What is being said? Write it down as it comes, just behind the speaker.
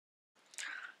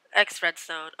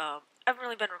xRedstone. I haven't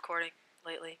really been recording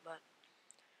lately, but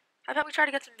I thought we try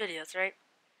to get some videos, right?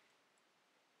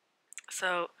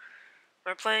 So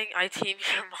we're playing I Team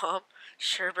Your Mom,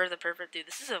 Sherbert the Perfect Dude.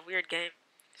 This is a weird game.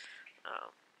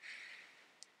 Um,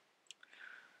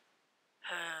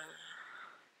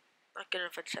 not good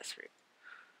enough at chess root.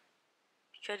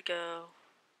 We could go.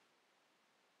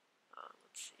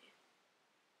 Let's see.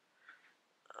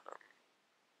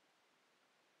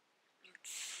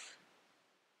 Let's,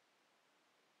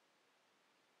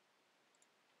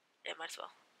 yeah, might as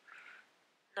well.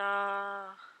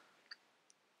 Nah.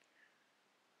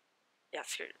 Yeah,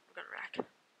 screw it. We're gonna rack. Can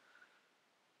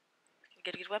we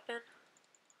get a good weapon?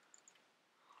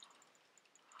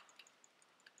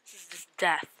 This is just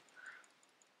death.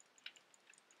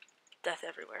 Death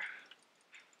everywhere.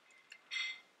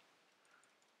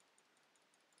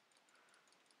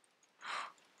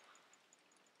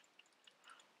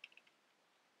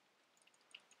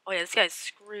 Oh yeah, this guy's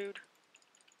screwed.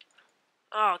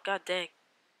 Oh, god dang.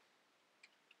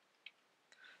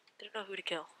 Didn't know who to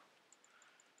kill.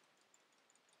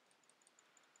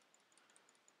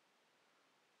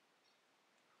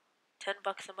 $10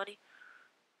 of money.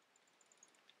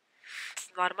 It's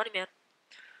a lot of money, man.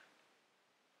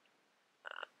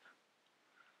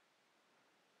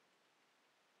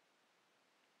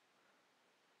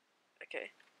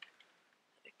 Okay.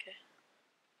 Okay.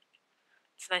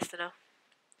 It's nice to know.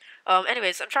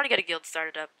 Anyways, I'm trying to get a guild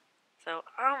started up. So,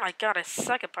 oh my god, I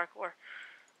suck at parkour.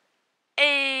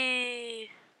 Hey!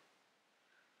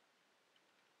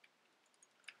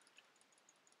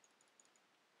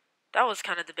 That was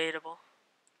kind of debatable.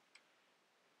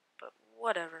 But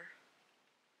whatever.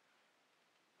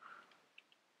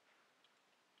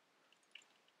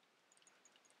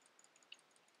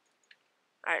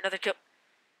 Alright, another kill.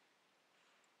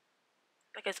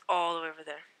 That guy's all the way over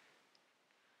there.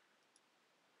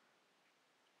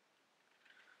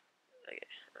 Okay.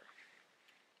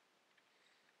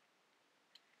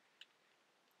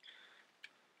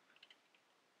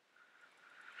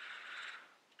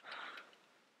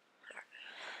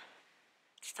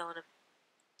 It's telling him.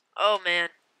 Oh man.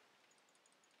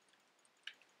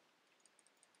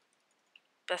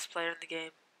 Best player in the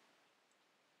game.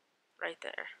 Right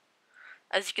there.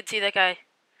 As you can see, that guy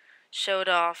showed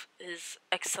off his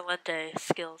excelente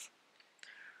skills.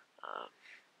 Alright,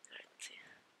 let's see.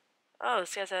 Oh,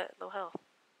 this guy's at low health.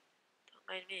 Don't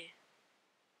mind me.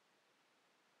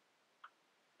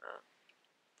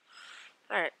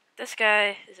 Alright, this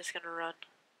guy is just gonna run.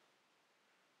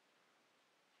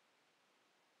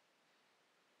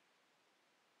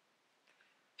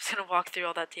 Just gonna walk through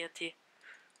all that TNT.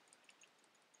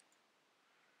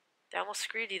 They almost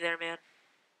screwed you there, man.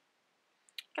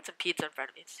 Got some pizza in front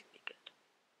of me. It's gonna be good.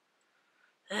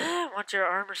 I want your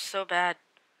armor so bad.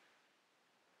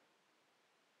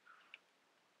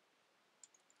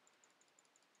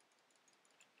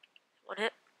 One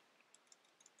hit.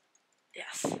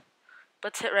 Yes.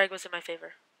 But hit reg was in my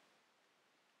favor.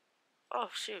 Oh,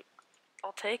 shoot.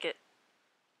 I'll take it.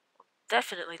 I'll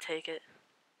definitely take it.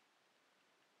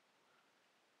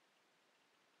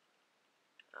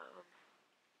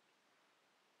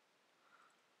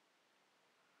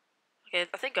 Okay,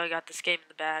 I think I got this game in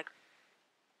the bag.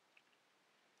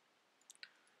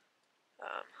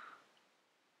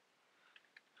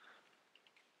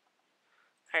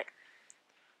 Alright.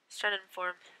 Let's try to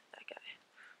inform that guy.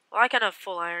 Well, I kind of have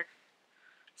full iron.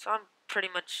 So I'm pretty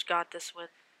much got this win.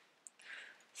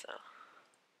 So,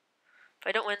 if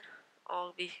I don't win,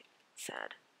 I'll be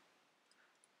sad.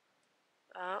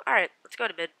 Alright, let's go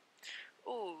to mid.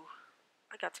 Ooh,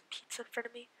 I got some pizza in front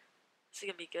of me. This is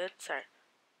gonna be good. Sorry.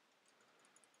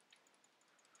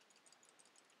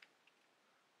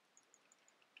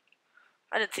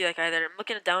 I didn't see that guy there. I'm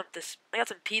looking down at this. I got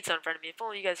some pizza in front of me. If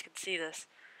only you guys can see this.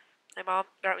 My mom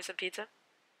got me some pizza.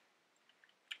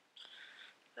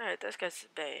 Alright, this guy's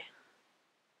Bay.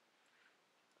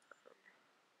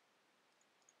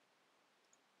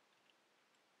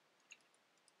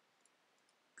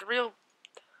 The real...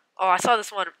 Oh, I saw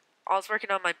this one. I was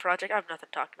working on my project. I have nothing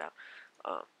to talk about.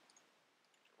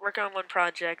 Working on one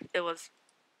project. It was...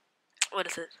 What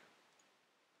is it?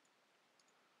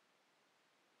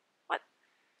 What?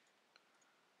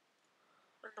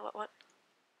 What?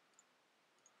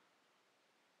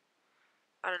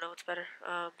 I don't know what's better.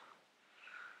 Alright,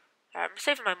 I'm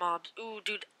saving my mobs. Ooh,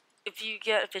 dude. If you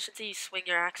get efficiency, you swing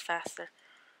your axe faster.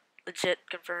 Legit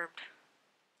confirmed.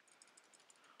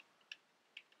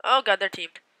 Oh god, they're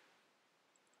teamed.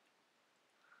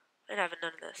 I ain't having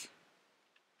none of this.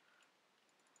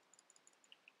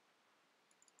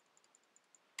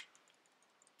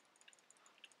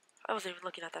 I wasn't even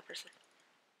looking at that person.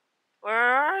 Where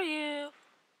are you?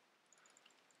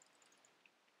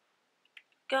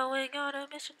 Going on a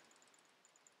mission.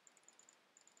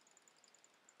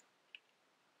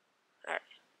 Alright.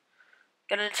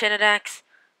 Got an enchanted axe.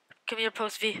 Come here,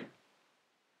 post V.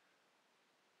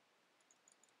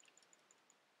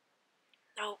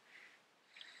 No.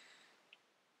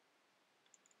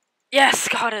 Yes,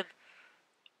 got him.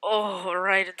 Oh,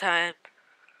 right in time.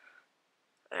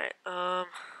 Alright,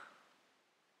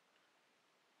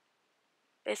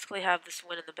 basically have this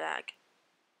win in the bag.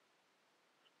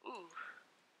 Ooh.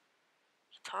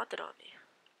 He taunted on me.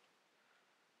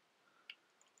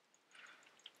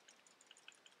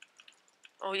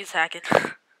 Oh, he's hacking.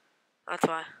 That's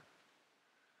why.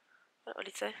 What did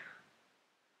he say?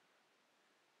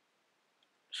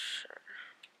 Sure.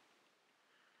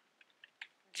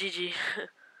 GG.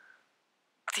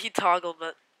 He toggled,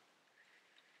 but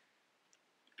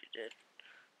you did.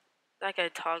 That guy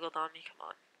toggled on me, come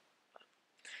on.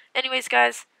 Anyways,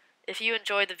 guys, if you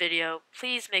enjoyed the video,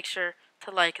 please make sure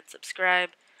to like and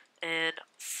subscribe. And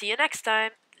see you next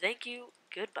time. Thank you.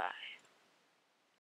 Goodbye.